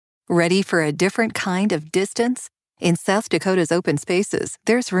Ready for a different kind of distance? In South Dakota's open spaces,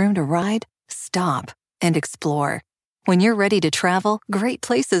 there's room to ride, stop, and explore. When you're ready to travel, great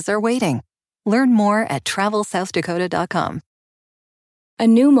places are waiting. Learn more at travelsouthdakota.com. A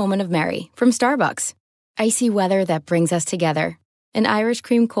new moment of Mary from Starbucks. Icy weather that brings us together. An Irish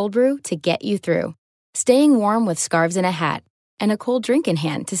cream cold brew to get you through. Staying warm with scarves and a hat. And a cold drink in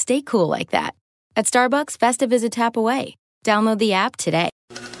hand to stay cool like that. At Starbucks, Festive is a tap away. Download the app today.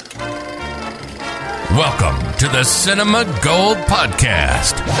 Welcome to the Cinema Gold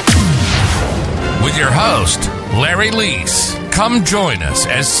Podcast with your host, Larry Leese. Come join us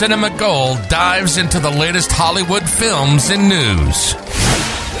as Cinema Gold dives into the latest Hollywood films and news.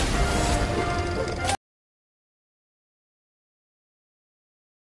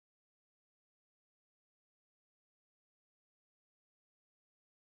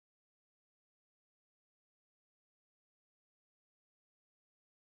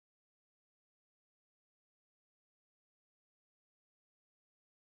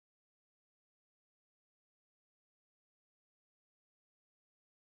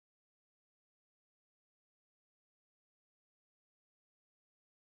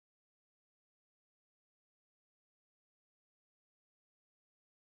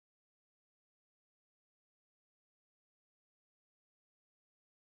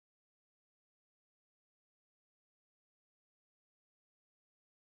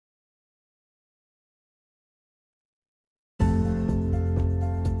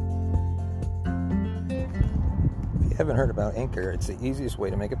 If you haven't heard about Anchor, it's the easiest way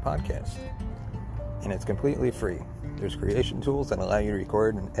to make a podcast. And it's completely free. There's creation tools that allow you to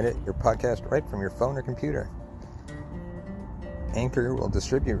record and edit your podcast right from your phone or computer. Anchor will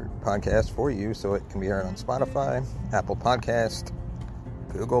distribute your podcast for you so it can be heard on Spotify, Apple Podcast,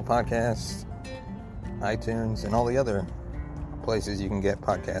 Google Podcasts, iTunes, and all the other places you can get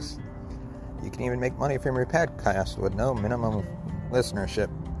podcasts. You can even make money from your podcast with no minimum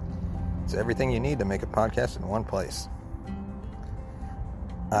listenership. It's everything you need to make a podcast in one place.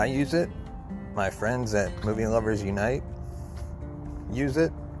 I use it. My friends at Movie Lovers Unite use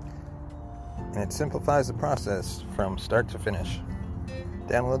it. And it simplifies the process from start to finish.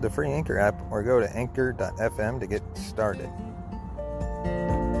 Download the free Anchor app or go to anchor.fm to get started.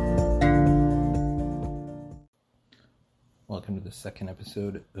 Welcome to the second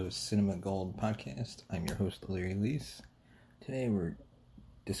episode of Cinema Gold Podcast. I'm your host, Larry Leese. Today we're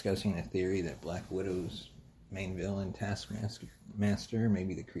discussing the theory that Black Widow's main villain, Taskmaster, may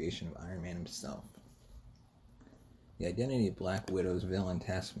be the creation of Iron Man himself. The identity of Black Widow's villain,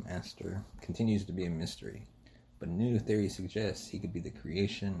 Taskmaster, continues to be a mystery, but a new theory suggests he could be the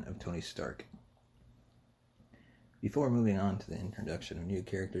creation of Tony Stark. Before moving on to the introduction of new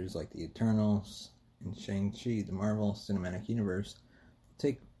characters like the Eternals and Shang-Chi, the Marvel Cinematic Universe,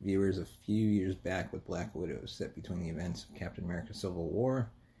 take viewers a few years back with Black Widow, set between the events of Captain America Civil War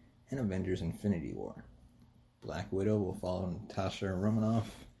and Avengers Infinity War. Black Widow will follow Natasha Romanoff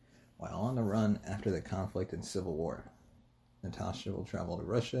while on the run after the conflict in Civil War. Natasha will travel to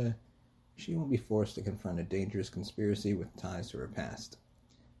Russia. She will be forced to confront a dangerous conspiracy with ties to her past.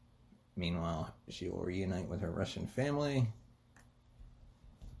 Meanwhile, she will reunite with her Russian family.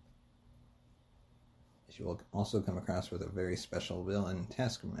 She will also come across with a very special villain,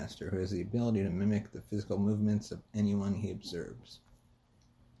 Taskmaster, who has the ability to mimic the physical movements of anyone he observes.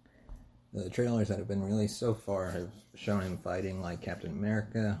 The trailers that have been released so far have shown him fighting like Captain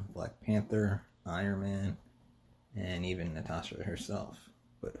America, Black Panther, Iron Man, and even Natasha herself.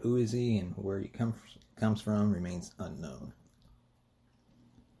 But who is he and where he comes from remains unknown.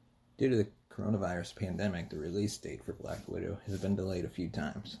 Due to the coronavirus pandemic, the release date for Black Widow has been delayed a few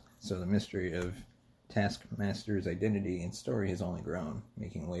times, so the mystery of Taskmaster's identity and story has only grown,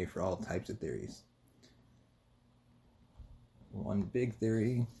 making way for all types of theories. One big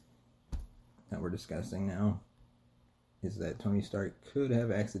theory that we're discussing now is that Tony Stark could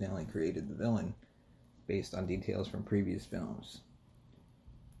have accidentally created the villain based on details from previous films.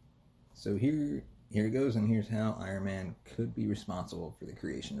 So here it goes, and here's how Iron Man could be responsible for the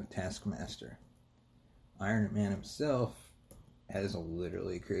creation of Taskmaster. Iron Man himself has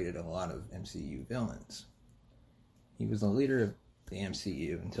literally created a lot of MCU villains. He was the leader of the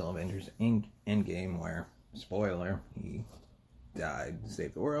MCU until Avengers Endgame, where, spoiler, he died to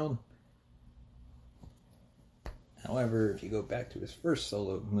save the world. However, if you go back to his first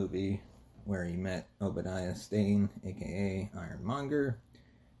solo movie, where he met Obadiah Stane, aka Ironmonger,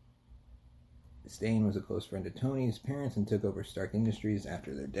 Stane was a close friend of Tony's parents and took over Stark Industries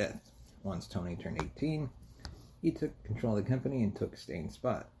after their death. Once Tony turned 18, he took control of the company and took Stane's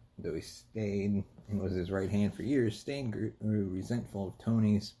spot. Though he stayed and was his right hand for years, Stane grew resentful of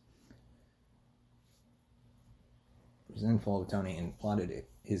Tony's resentful of Tony and plotted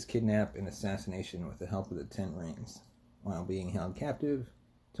his kidnap and assassination with the help of the Ten Rings. While being held captive,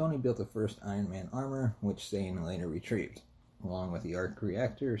 Tony built the first Iron Man armor, which Stane later retrieved. Along with the arc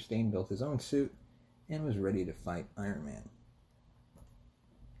reactor, Stane built his own suit and was ready to fight Iron Man.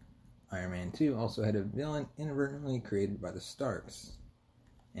 Iron Man 2 also had a villain inadvertently created by the Starks.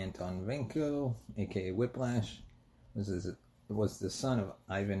 Anton Vanko, aka Whiplash, was the son of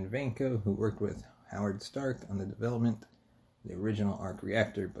Ivan Vanko, who worked with Howard Stark on the development of the original arc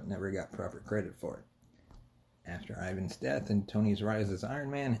reactor, but never got proper credit for it. After Ivan's death and Tony's rise as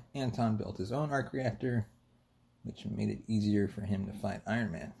Iron Man, Anton built his own arc reactor, which made it easier for him to fight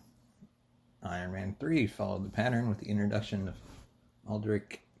Iron Man. Iron Man 3 followed the pattern with the introduction of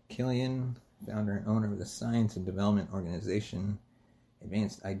Aldrich Killian, founder and owner of the science and development organization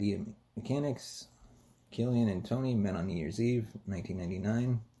Advanced Idea Mechanics. Killian and Tony met on New Year's Eve,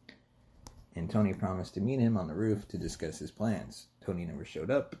 1999, and Tony promised to meet him on the roof to discuss his plans. Tony never showed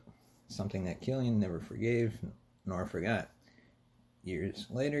up, something that Killian never forgave nor forgot. Years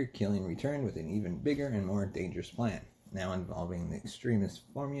later, Killian returned with an even bigger and more dangerous plan, now involving the extremist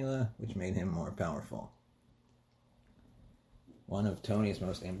formula, which made him more powerful. One of Tony's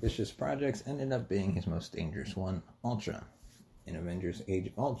most ambitious projects ended up being his most dangerous one, Ultron. In Avengers Age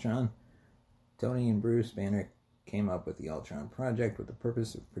of Ultron, Tony and Bruce Banner came up with the Ultron project with the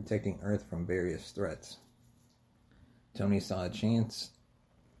purpose of protecting Earth from various threats. Tony saw a chance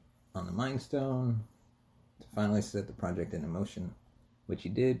on the Mind Stone to finally set the project into motion, which he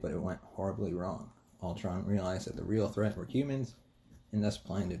did, but it went horribly wrong. Ultron realized that the real threat were humans, and thus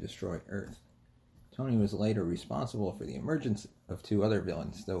planned to destroy Earth. Tony was later responsible for the emergence of two other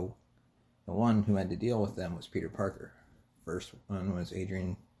villains, though the one who had to deal with them was Peter Parker. First one was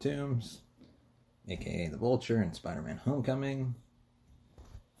Adrian Toomes, aka the Vulture in Spider-Man Homecoming.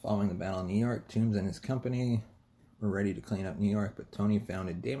 Following the battle in New York, Toomes and his company were ready to clean up New York, but Tony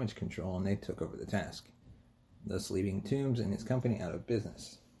founded Damage Control and they took over the task, thus leaving Toomes and his company out of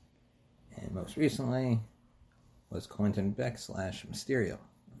business. And most recently was Quentin Beck / Mysterio,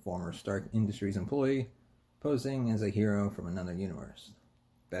 a former Stark Industries employee, posing as a hero from another universe.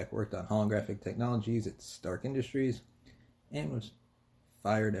 Beck worked on holographic technologies at Stark Industries and was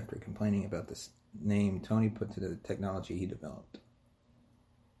fired after complaining about the name Tony put to the technology he developed.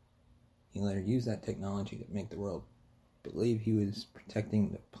 He later used that technology to make the world believe he was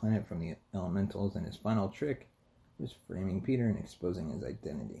protecting the planet from the elementals, and his final trick was framing Peter and exposing his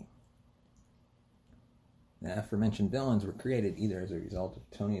identity. The aforementioned villains were created either as a result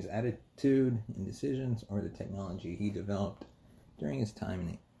of Tony's attitude and decisions or the technology he developed during his time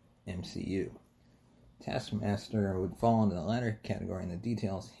in the MCU. Taskmaster would fall into the latter category, and the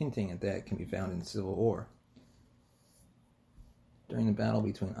details hinting at that can be found in Civil War. During the battle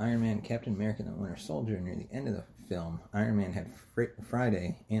between Iron Man, Captain America, and the Winter Soldier near the end of the film, Iron Man had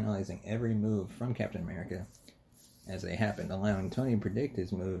Friday analyzing every move from Captain America as they happened, allowing Tony to predict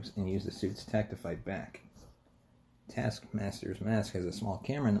his moves and use the suit's tech to fight back. Taskmaster's mask has a small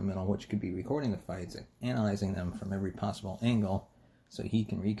camera in the middle which could be recording the fights and analyzing them from every possible angle so he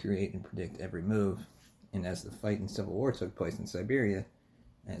can recreate and predict every move. And as the fight in Civil War took place in Siberia,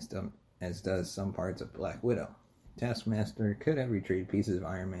 as does some parts of Black Widow, Taskmaster could have retrieved pieces of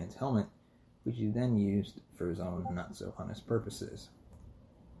Iron Man's helmet, which he then used for his own not-so-honest purposes.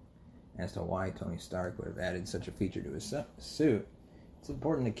 As to why Tony Stark would have added such a feature to his suit, it's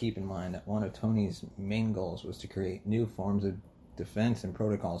important to keep in mind that one of Tony's main goals was to create new forms of defense and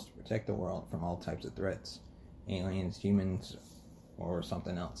protocols to protect the world from all types of threats, aliens, humans, or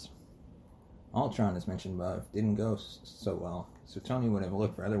something else. Ultron, as mentioned above, didn't go so well, so Tony would have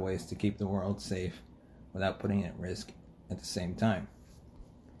looked for other ways to keep the world safe without putting it at risk at the same time.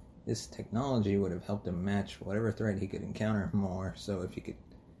 This technology would have helped him match whatever threat he could encounter more, so if he could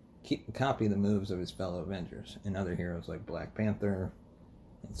copy the moves of his fellow Avengers and other heroes like Black Panther,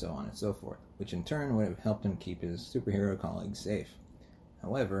 and so on and so forth, which in turn would have helped him keep his superhero colleagues safe.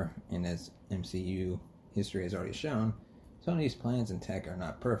 However, and as MCU history has already shown, Tony's plans and tech are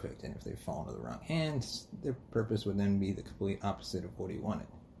not perfect, and if they fall into the wrong hands, their purpose would then be the complete opposite of what he wanted.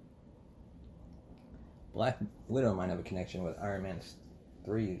 Black Widow might have a connection with Iron Man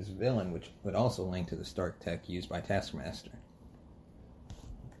 3's villain, which would also link to the Stark tech used by Taskmaster.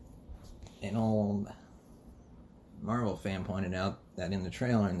 An old Marvel fan pointed out that in the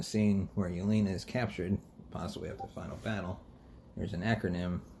trailer, in the scene where Yelena is captured, possibly after the final battle, there's an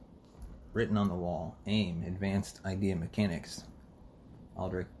acronym written on the wall: AIM, Advanced Idea Mechanics,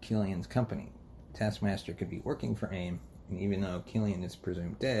 Aldrich Killian's company. Taskmaster could be working for AIM, and even though Killian is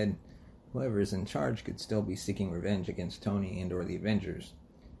presumed dead, whoever is in charge could still be seeking revenge against Tony and or the Avengers,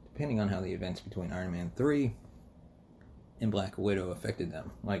 depending on how the events between Iron Man 3 in Black Widow affected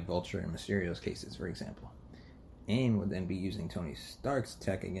them, like Vulture and Mysterio's cases, for example. AIM would then be using Tony Stark's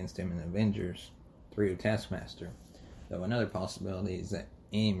tech against him in Avengers through Taskmaster, though another possibility is that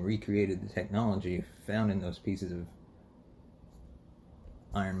AIM recreated the technology found in those pieces of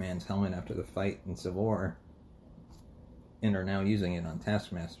Iron Man's helmet after the fight in Civil War, and are now using it on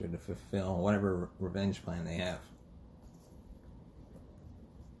Taskmaster to fulfill whatever revenge plan they have.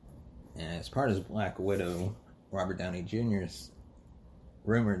 And as part of Black Widow, Robert Downey Jr. is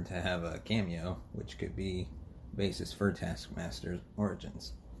rumored to have a cameo, which could be basis for Taskmaster's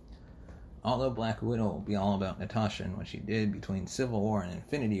origins. Although Black Widow will be all about Natasha and what she did between Civil War and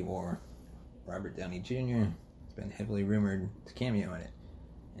Infinity War, Robert Downey Jr. has been heavily rumored to cameo in it,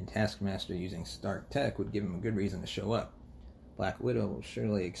 and Taskmaster using Stark tech would give him a good reason to show up. Black Widow will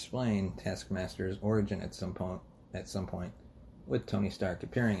surely explain Taskmaster's origin at some point, with Tony Stark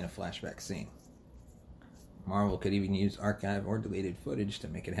appearing in a flashback scene. Marvel could even use archive or deleted footage to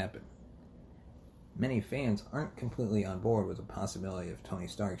make it happen. Many fans aren't completely on board with the possibility of Tony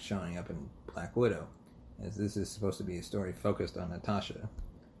Stark showing up in Black Widow, as this is supposed to be a story focused on Natasha.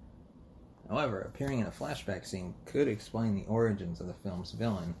 However, appearing in a flashback scene could explain the origins of the film's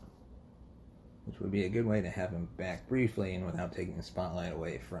villain, which would be a good way to have him back briefly and without taking the spotlight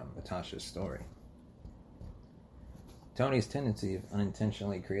away from Natasha's story. Tony's tendency of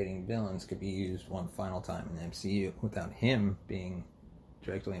unintentionally creating villains could be used one final time in the MCU without him being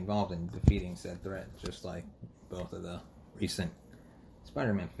directly involved in defeating said threat, just like both of the recent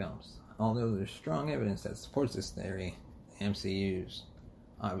Spider-Man films. Although there's strong evidence that supports this theory, the MCU's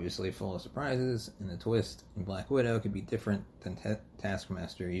obviously full of surprises, and the twist in Black Widow could be different than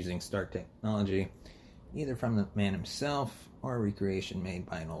Taskmaster using Stark technology, either from the man himself or a recreation made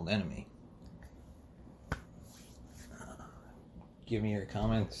by an old enemy. Give me your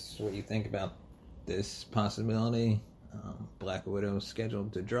comments, what you think about this possibility. Black Widow is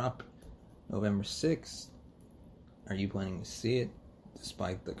scheduled to drop November 6th. Are you planning to see it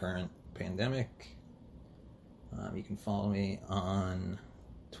despite the current pandemic? You can follow me on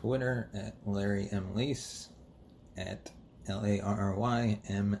Twitter at Larry M. Lease, at LarryMLease.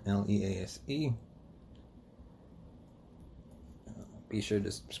 Be sure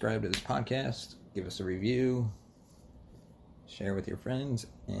to subscribe to this podcast, give us a review, share with your friends,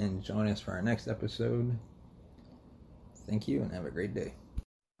 and join us for our next episode. Thank you, and have a great day.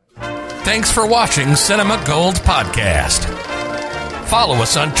 Thanks for watching Cinema Gold Podcast. Follow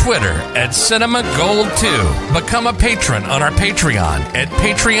us on Twitter at CinemaGold2. Become a patron on our Patreon at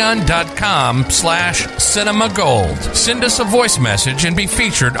patreon.com/cinemagold. Send us a voice message and be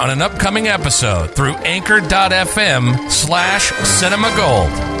featured on an upcoming episode through anchor.fm/cinemagold.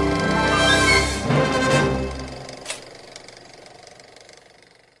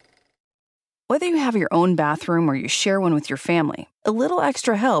 Whether you have your own bathroom or you share one with your family, a little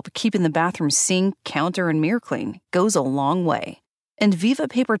extra help keeping the bathroom sink, counter, and mirror clean goes a long way. And Viva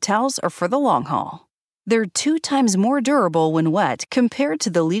paper towels are for the long haul. They're 2 times more durable when wet compared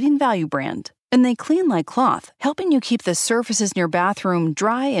to the leading value brand, and they clean like cloth, helping you keep the surfaces in your bathroom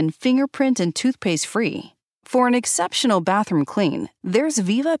dry and fingerprint and toothpaste free. For an exceptional bathroom clean, there's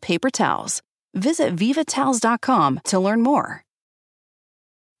Viva paper towels. Visit vivatowels.com to learn more.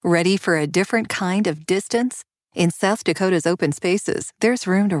 Ready for a different kind of distance? In South Dakota's open spaces, there's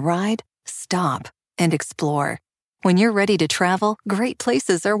room to ride, stop, and explore. When you're ready to travel, great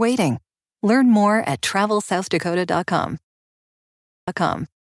places are waiting. Learn more at travelsouthdakota.com.